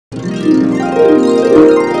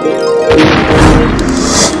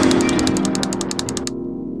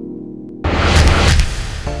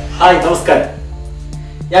Hi, നമസ്കാരം.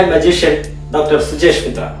 ഞാൻ magician doctor Sujesh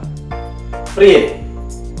Mitra. പ്രിയരെ,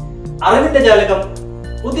 അറിവിന്റെ ജാലകം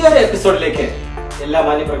പുതിയൊരു എപ്പിസോഡിലേക്ക് എല്ലാ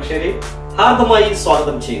മാന്യ പ്രേക്ഷകരെയും ഹാർദമായി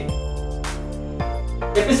സ്വാഗതം ചെയ്യുന്നു.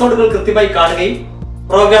 എപ്പിസോഡുകൾ കൃത്യമായി കാണുകയും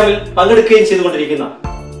പ്രോഗ്രാമിൽ പങ്കെടുക്കുകയും ചെയ്തുകൊണ്ടിരിക്കുന്ന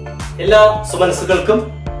എല്ലാ സുമനസ്സുകൾക്കും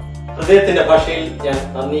ഹൃദയത്തിന്റെ ഭാഷയിൽ ഞാൻ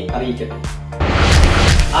നന്ദി അറിയിക്കട്ടെ.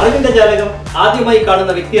 അറിവിന്റെ ജാലകം ആദ്യമായി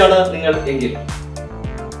കാണുന്ന വ്യക്തിയാണ് നിങ്ങൾ എങ്കിൽ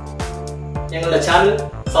ഞങ്ങളുടെ ചാനൽ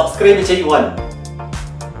സബ്സ്ക്രൈബ് ചെയ്യുവാനും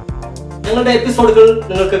ഞങ്ങളുടെ എപ്പിസോഡുകൾ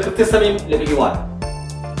നിങ്ങൾക്ക് കൃത്യസമയം ലഭിക്കുവാനും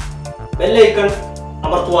ബെൽ ഐക്കൺ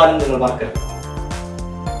അമർത്തുവാനും നിങ്ങൾ മറക്കരുത്.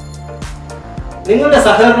 നിങ്ങളുടെ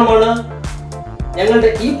സഹകരണമാണ്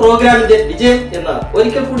ഞങ്ങളുടെ ഈ പ്രോഗ്രാമിന്റെ വിജയം എന്ന്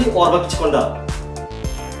ഒരിക്കൽ കൂടി ഓർമ്മിപ്പിച്ചുകൊണ്ട്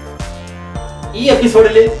ഈ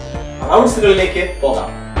എപ്പിസോഡിലെ റൗണ്ട്സുകളിലേക്ക് പോകാം.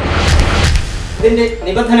 ഇതിന്റെ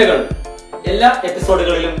നിബന്ധനകൾ എല്ലാ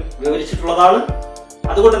എപ്പിസോഡുകളിലും വിവരിച്ചിട്ടുള്ളതാണ്.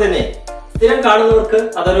 അതുകൊണ്ട് തന്നെ സ്ഥിരം കാണുന്നവർക്ക്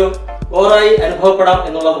അതൊരു ബോറായി അനുഭവപ്പെടാം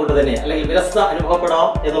എന്നുള്ളത് കൊണ്ട് തന്നെ, അല്ലെങ്കിൽ വിരസത അനുഭവപ്പെടാം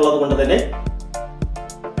എന്നുള്ളത് കൊണ്ട് തന്നെ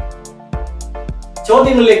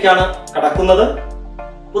ചോദ്യങ്ങളിലേക്കാണ് കടക്കുന്നത്.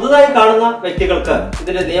 പുതുതായി കാണുന്ന വ്യക്തികൾക്ക്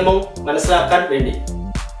ഇതിന്റെ നിയമം മനസ്സിലാക്കാൻ വേണ്ടി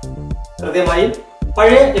കൃത്യമായി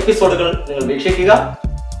പഴയ എപ്പിസോഡുകൾ നിങ്ങൾ വീക്ഷിക്കുക.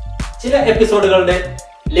 ചില എപ്പിസോഡുകളുടെ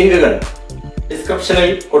ലിങ്കുകൾ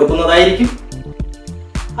ഡിസ്ക്രിപ്ഷനിൽ കൊടുക്കുന്നതായിരിക്കും.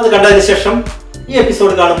 അത് കണ്ടതിന് ശേഷം ഈ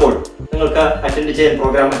എപ്പിസോഡ് കാണുമ്പോൾ നിങ്ങൾക്ക്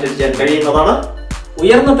പ്രോഗ്രാം അറ്റൻഡ് ചെയ്യാൻ കഴിയുന്നതാണ്.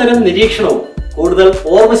 ഉയർന്ന തരം നിരീക്ഷണവും കൂടുതൽ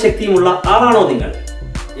ഓർമ്മശക്തിയുമുള്ള ആളാണോ നിങ്ങൾ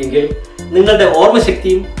എങ്കിൽ നിങ്ങളുടെ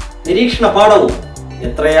ഓർമ്മശക്തിയും നിരീക്ഷണ പാഠവും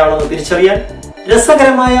എത്രയാണെന്ന് തിരിച്ചറിയാൻ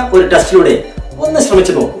രസകരമായ ഒരു ടെസ്റ്റിലൂടെ ഒന്ന്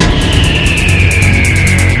ശ്രമിച്ചു നോക്കൂ.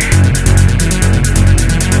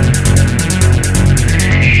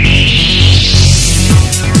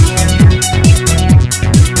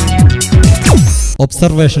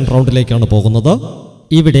 ഒബ്സർവേഷൻ റൗണ്ടിലേക്കാണ് പോകുന്നത്.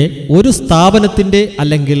 ഇവിടെ ഒരു സ്ഥാപനത്തിന്റെ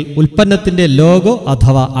അല്ലെങ്കിൽ ഉൽപ്പന്നത്തിന്റെ ലോഗോ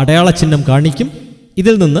അഥവാ അടയാള ചിഹ്നം കാണിക്കും.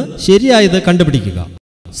 ഇതിൽ നിന്ന് ശരിയായത് കണ്ടുപിടിക്കുക.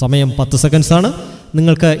 സമയം 10 സെക്കൻഡ്സ് ആണ്.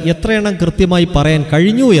 നിങ്ങൾക്ക് എത്രയെണ്ണം കൃത്യമായി പറയാൻ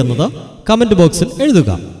കഴിഞ്ഞു എന്നത് കമന്റ് ബോക്സിൽ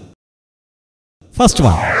എഴുതുക. First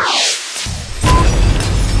one.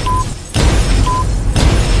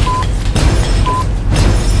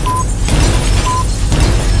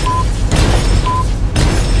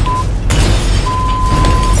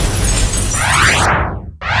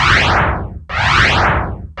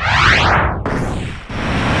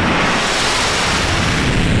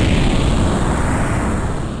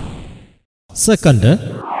 Second.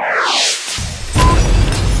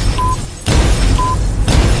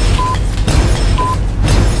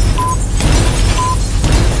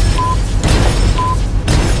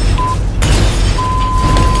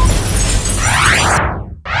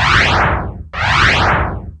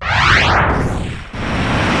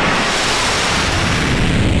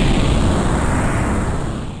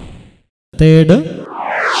 Third.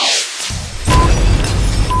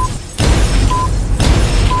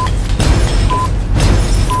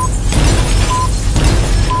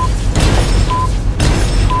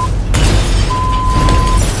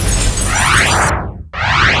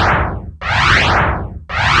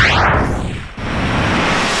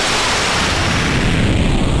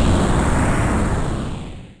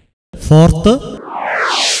 Fourth.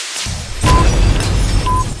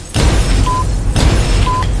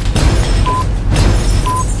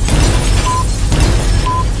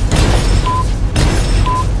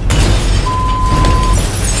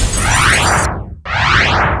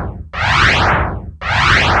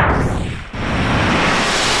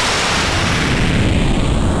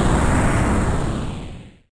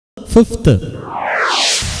 Fifth.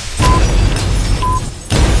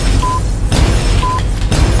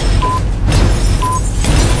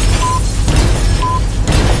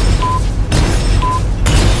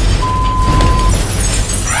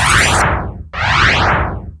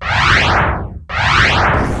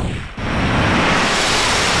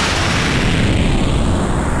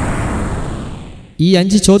 ഈ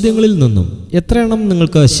 5 ചോദ്യങ്ങളിൽ നിന്നും എത്രയെണ്ണം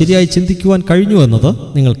നിങ്ങൾക്ക് ശരിയായി ചിന്തിക്കുവാൻ കഴിഞ്ഞു എന്നത്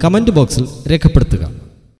നിങ്ങൾ കമന്റ് ബോക്സിൽ രേഖപ്പെടുത്തുക.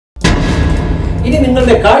 ഇനി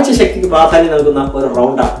നിങ്ങളുടെ കാഴ്ചശക്തിക്ക് പ്രാധാന്യം നൽകുന്ന ഒരു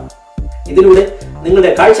റൗണ്ടാണ്. ഇതിലൂടെ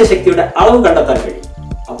നിങ്ങളുടെ കാഴ്ചശക്തിയുടെ അളവ് കണ്ടെത്താൻ കഴിയും.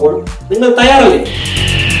 അപ്പോൾ നിങ്ങൾ തയ്യാറല്ലേ?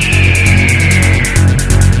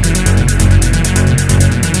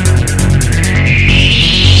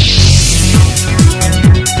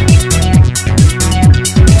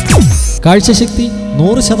 കാഴ്ചശക്തി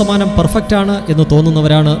 100% പെർഫെക്റ്റ് ആണ് എന്ന്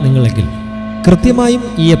തോന്നുന്നവരാണ് നിങ്ങളെങ്കിൽ കൃത്യമായും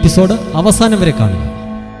ഈ എപ്പിസോഡ് അവസാനം വരെ കാണുക.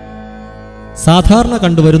 സാധാരണ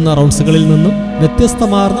കണ്ടുവരുന്ന റൗണ്ട്സുകളിൽ നിന്നും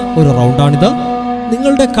വ്യത്യസ്തമാർന്ന ഒരു റൗണ്ടാണിത്.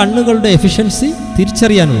 നിങ്ങളുടെ കണ്ണുകളുടെ എഫിഷ്യൻസി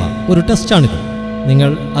തിരിച്ചറിയാനുള്ള ഒരു ടെസ്റ്റാണിത്. നിങ്ങൾ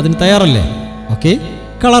അതിന് തയ്യാറല്ലേ? ഓക്കെ.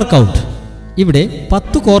 Colour count. ഇവിടെ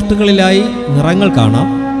 10 കോർട്ടുകളിലായി നിറങ്ങൾ കാണാം.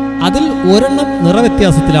 അതിൽ ഒരെണ്ണം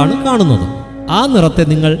നിറവ്യത്യാസത്തിലാണ് കാണുന്നത്. ആ നിറത്തെ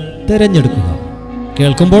നിങ്ങൾ തിരഞ്ഞെടുക്കുക.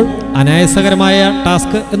 കേൾക്കുമ്പോൾ അനായാസകരമായ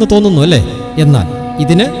ടാസ്ക് എന്ന് തോന്നുന്നു അല്ലേ? എന്നാൽ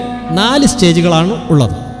ഇതിന് 4 സ്റ്റേജുകളാണ്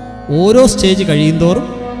ഉള്ളത്. ഓരോ സ്റ്റേജ് കഴിയുന്തോറും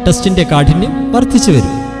ടെസ്റ്റിൻ്റെ കാഠിന്യം വർദ്ധിച്ചു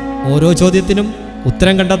വരും. ഓരോ ചോദ്യത്തിനും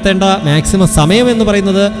ഉത്തരം കണ്ടെത്തേണ്ട മാക്സിമം സമയം എന്ന്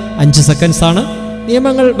പറയുന്നത് 5 സെക്കൻഡ്സ് ആണ്.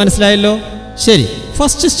 നിയമങ്ങൾ മനസ്സിലായല്ലോ? ശരി,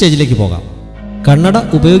 ഫസ്റ്റ് സ്റ്റേജിലേക്ക് പോകാം. കണ്ണട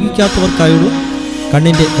ഉപയോഗിക്കാത്തവർക്കായുള്ള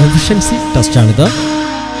കണ്ണിൻ്റെ എഫിഷ്യൻസി ടെസ്റ്റാണിത്.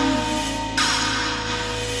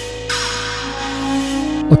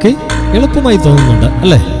 ഓക്കെ, എളുപ്പമായി തോന്നുന്നുണ്ട്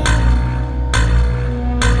അല്ലേ?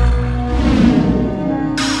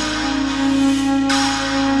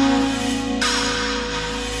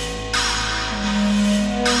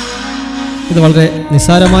 ഇത് വളരെ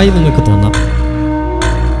നിസ്സാരമായി നിങ്ങൾക്ക് തോന്നാം.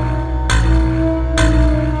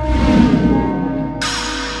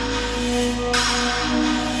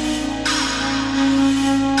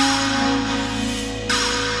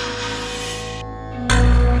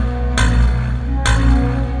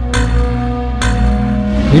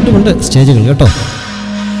 വീണ്ടുമുണ്ട് സ്റ്റേജുകൾ കേട്ടോ.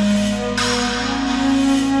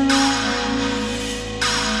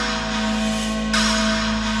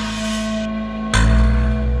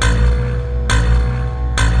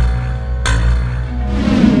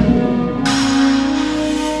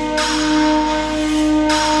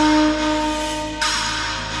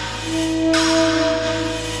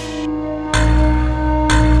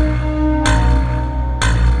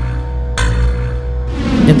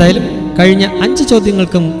 എന്തായാലും കഴിഞ്ഞ 5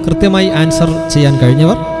 ചോദ്യങ്ങൾക്കും കൃത്യമായി ആൻസർ ചെയ്യാൻ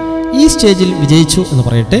കഴിഞ്ഞവർ ഈ സ്റ്റേജിൽ വിജയിച്ചു എന്ന്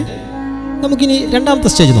പറയട്ടെ. നമുക്കിനി രണ്ടാമത്തെ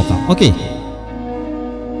സ്റ്റേജ് നോക്കാം. ഓക്കെ,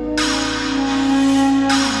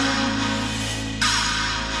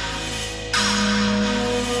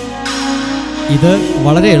 ഇത്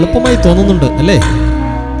വളരെ എളുപ്പമായി തോന്നുന്നുണ്ട് അല്ലേ?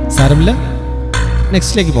 സാരമില്ല,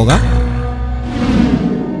 നെക്സ്റ്റിലേക്ക് പോകാം.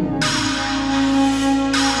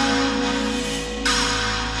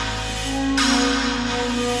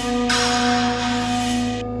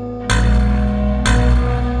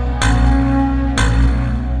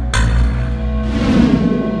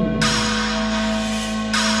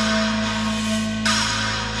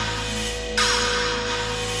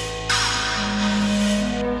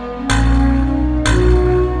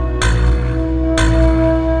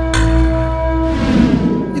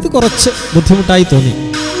 കുറച്ച് ബുദ്ധിമുട്ടായി തോന്നി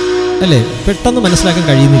അല്ലേ? പെട്ടെന്ന് മനസ്സിലാക്കാൻ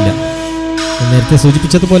കഴിയുന്നില്ല. നേരത്തെ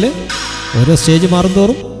സൂചിപ്പിച്ചതുപോലെ ഓരോ സ്റ്റേജ്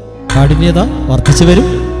മാറുന്തോറും കാഠിന്യത വർദ്ധിച്ചു വരും.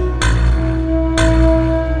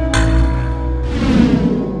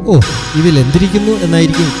 ഓ, ഇതിൽ എന്തിരിക്കുന്നു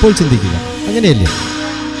എന്നായിരിക്കും ഇപ്പോൾ ചിന്തിക്കുക, അങ്ങനെയല്ലേ?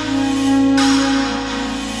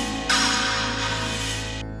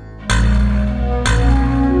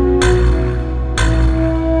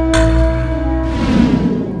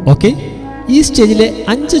 ഓക്കെ, ഈ സ്റ്റേജിലെ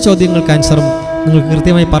 5 ചോദ്യങ്ങൾക്ക് ആൻസറും നിങ്ങൾക്ക്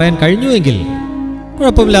കൃത്യമായി പറയാൻ കഴിഞ്ഞുവെങ്കിൽ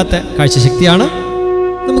കുഴപ്പമില്ലാത്ത കാഴ്ചശക്തിയാണ്.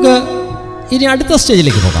 നമുക്ക് ഇനി അടുത്ത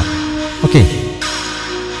സ്റ്റേജിലേക്ക് പോകാം. ഓക്കെ,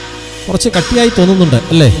 കുറച്ച് കട്ടിയായി തോന്നുന്നുണ്ട്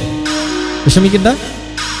അല്ലേ? വിഷമിക്കേണ്ട,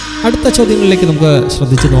 അടുത്ത ചോദ്യങ്ങളിലേക്ക് നമുക്ക്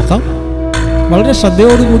ശ്രദ്ധിച്ച് നോക്കാം. വളരെ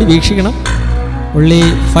ശ്രദ്ധയോടുകൂടി വീക്ഷിക്കണം. only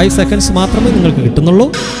 5 സെക്കൻഡ്സ് മാത്രമേ നിങ്ങൾക്ക് കിട്ടുന്നുള്ളൂ.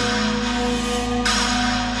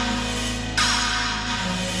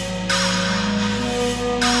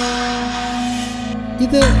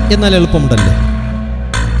 ഇത് എന്നാൽ എളുപ്പമുണ്ടല്ലേ?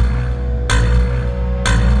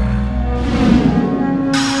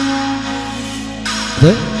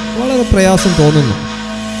 ഇത് വളരെ പ്രയാസം തോന്നുന്നു.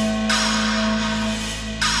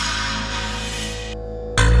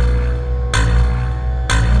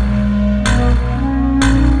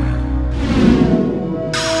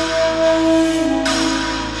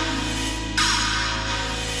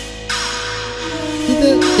 ഇത്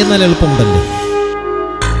എന്നാൽ എളുപ്പമുണ്ടല്ലേ?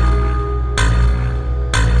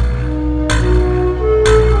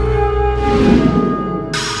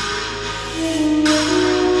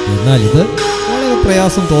 എന്നാൽ ഇത് വളരെ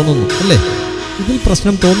പ്രയാസം തോന്നുന്നു അല്ലേ? ഇതിൽ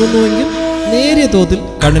പ്രശ്നം തോന്നുന്നുവെങ്കിൽ നേരിയ തോതിൽ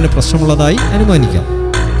കണ്ണിന് പ്രശ്നമുള്ളതായി അനുമാനിക്കാം.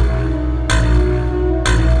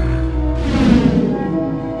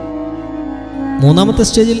 മൂന്നാമത്തെ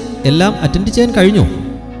സ്റ്റേജിൽ എല്ലാം അറ്റൻഡ് ചെയ്യാൻ കഴിഞ്ഞു.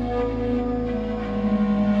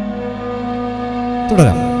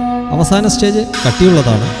 തുടരാം. അവസാന സ്റ്റേജ്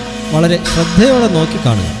കട്ടിയുള്ളതാണ്. വളരെ ശ്രദ്ധയോടെ നോക്കി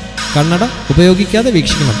കാണുക. കണ്ണട ഉപയോഗിക്കാതെ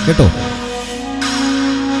വീക്ഷിക്കണം കേട്ടോ.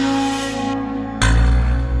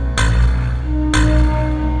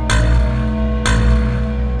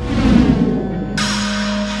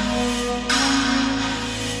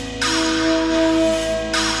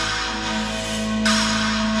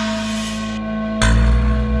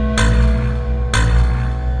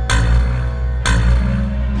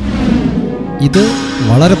 ഇത്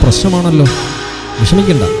വളരെ പ്രശ്നമാണല്ലോ.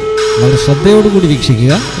 വിഷമിക്കണ്ട, വളരെ ശ്രദ്ധയോടുകൂടി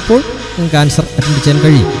വീക്ഷിക്കുക. അപ്പോൾ നിങ്ങൾക്ക് ആൻസർ അറ്റൻഡ് ചെയ്യാൻ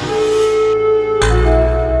കഴിയും.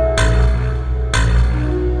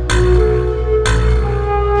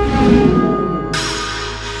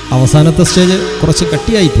 അവസാനത്തെ സ്റ്റേജ് കുറച്ച്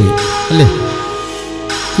കട്ടിയായിപ്പോയി അല്ലേ?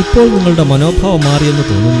 ഇപ്പോൾ നിങ്ങളുടെ മനോഭാവം മാറിയെന്ന്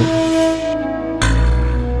തോന്നുന്നു.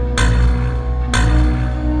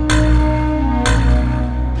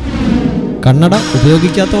 കണ്ണട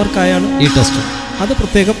ഉപയോഗിക്കാത്തവർക്കായാണ് ഈ ടെസ്റ്റ്, അത്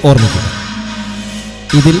പ്രത്യേകം ഓർമ്മിക്കുക.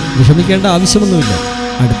 ഇതിൽ വിഷമിക്കേണ്ട ആവശ്യമൊന്നുമില്ല.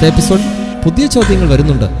 അടുത്ത എപ്പിസോഡ് പുതിയ ചോദ്യങ്ങൾ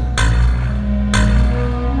വരുന്നുണ്ട്.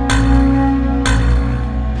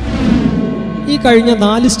 ഈ കഴിഞ്ഞ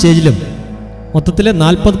 4 സ്റ്റേജിലും മൊത്തത്തിലെ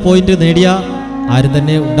 40 പോയിന്റ് നേടിയ ആരും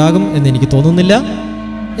തന്നെ ഉണ്ടാകും എന്ന് എനിക്ക് തോന്നുന്നില്ല.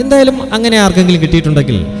 എന്തായാലും അങ്ങനെ ആർക്കെങ്കിലും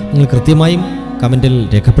കിട്ടിയിട്ടുണ്ടെങ്കിൽ നിങ്ങൾ കൃത്യമായും കമൻറ്റിൽ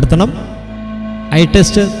രേഖപ്പെടുത്തണം. ഐ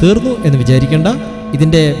ടെസ്റ്റ് തീർന്നു എന്ന് വിചാരിക്കേണ്ട.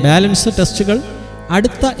 ഇതിൻ്റെ ബാലൻസ് ടെസ്റ്റുകൾ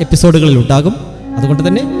അടുത്ത എപ്പിസോഡുകളിൽ ഉണ്ടാകും. അതുകൊണ്ട്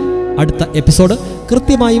തന്നെ അടുത്ത എപ്പിസോഡ്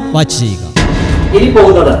കൃത്യമായും വാച്ച് ചെയ്യുക. ഇനി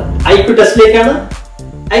പോകുന്നത് IQ ടെസ്റ്റിലേക്കാണ്.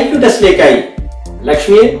 IQ ടെസ്റ്റിലേക്കായി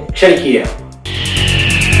ലക്ഷ്മിയെ ക്ഷണിക്കുക.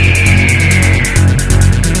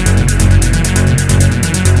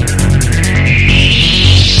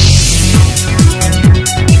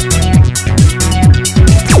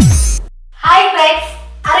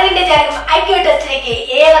 IQ ടെസ്റ്റിലേക്ക്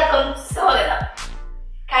ഏവർക്കും സ്വാഗതം.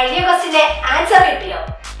 കഴിഞ്ഞ ക്വസ്റ്റ്യന്റെ ആൻസർ കിട്ടിയോ?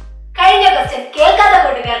 കഴിഞ്ഞ ക്വസ്റ്റ്യൻ കേൾക്കാത്ത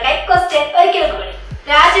കൂട്ടുകാർക്കായി ക്വസ്റ്റ്യൻ ഒരിക്കൽ കൂടി.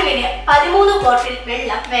 രാജുവിന് 13 ബോട്ടിൽ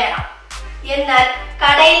വെള്ളം വേണം. എന്നാൽ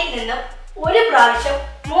കടയിൽ നിന്നും ഒരു പ്രാവശ്യം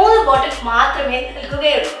 3 ബോട്ടിൽ മാത്രമേ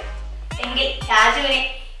നൽകുകയുള്ളൂ. എങ്കിൽ രാജുവിന്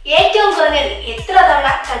ഏറ്റവും കുറഞ്ഞത് എത്ര തവണ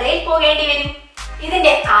കടയിൽ പോകേണ്ടി വരും?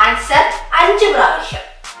 ഇതിന്റെ ആൻസർ 5 പ്രാവശ്യം.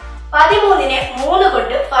 13നെ 3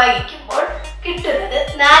 കൊണ്ട് ഭാഗിക്കുമ്പോൾ കിട്ടുന്നത്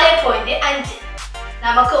 4.5.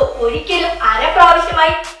 നമുക്ക് ഒരിക്കലും അര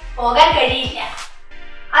പ്രാവശ്യമായി പോകാൻ കഴിയില്ല.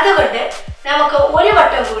 അതുകൊണ്ട് നമുക്ക് ഒരു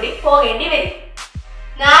വട്ടം കൂടി പോകേണ്ടി വരും.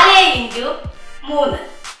 4 × 3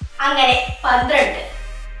 അങ്ങനെ 12.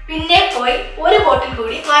 പിന്നെ പോയി ഒരു ബോട്ടിൽ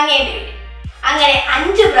കൂടി വാങ്ങേണ്ടി വരും. അങ്ങനെ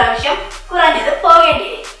 5 പ്രാവശ്യം കുറഞ്ഞത് പോകേണ്ടി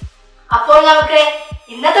വരും. അപ്പോൾ നമുക്ക്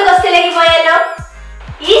ഇന്നത്തെ ക്വസ്റ്റ്യനിലേക്ക് പോയാലോ?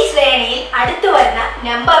 ഈ ശ്രേണിയിൽ അടുത്തു വരുന്ന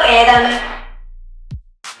നമ്പർ ഏതാണ്?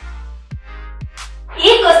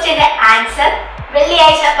 ഈ ക്വസ്റ്റ്യന്റെ ആൻസർ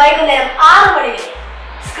വെള്ളിയാഴ്ച വൈകുന്നേരം 6 മണി വരെ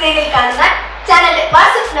സ്ക്രീനിൽ കാണുന്ന ചാനലിലെ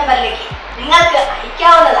വാട്സ്ആപ്പ് നമ്പറിലേക്ക് നിങ്ങൾക്ക്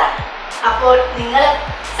അയക്കാവുന്നതാണ്. അപ്പോൾ നിങ്ങൾ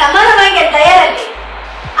സമ്മാനം വാങ്ങിക്കാൻ തയ്യാറല്ലേ?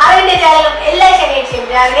 അറിവിന്റെ ചാനലും എല്ലാ ശനിയാഴ്ചയും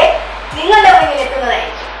രാവിലെ നിങ്ങളുടെ മുന്നിൽ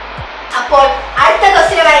എത്തുന്നതായിരിക്കും. അപ്പോൾ അടുത്ത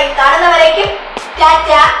ക്വസ്റ്റ്യനുമായി കാണുന്നവരേക്കും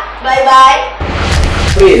ടാറ്റ, ബൈ ബൈ.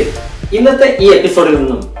 ഇന്നത്തെ ഈ എപ്പിസോഡിൽ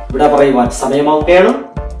നിന്നും ഇവിടെ പറയുവാൻ സമയമാവുകയാണ്.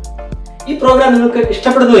 ഈ പ്രോഗ്രാം നിങ്ങൾക്ക്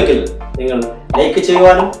ഇഷ്ടപ്പെടുന്നുവെങ്കിൽ നിങ്ങൾ ലൈക്ക്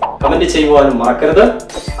ചെയ്യുവാനും കമന്റ് ചെയ്യുവാനും മറക്കരുത്.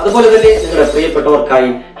 അതുപോലെ തന്നെ നിങ്ങളുടെ പ്രിയപ്പെട്ടവർക്കായി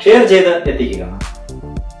ഷെയർ ചെയ്ത് എത്തിക്കുക.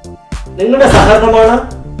 നിങ്ങളുടെ സഹകരണമാണ്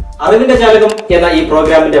അറിവിന്റെ ജാലകം എന്ന ഈ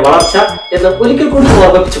പ്രോഗ്രാമിന്റെ വളർച്ച എന്ന് ഒരിക്കൽ കൂടി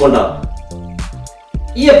ഓർമ്മിപ്പിച്ചുകൊണ്ട്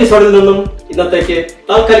ഈ എപ്പിസോഡിൽ നിന്നും ഇന്നത്തേക്ക്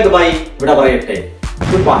താൽക്കാലികമായി ഇവിടെ പറയട്ടെ.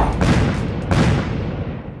 Good bye.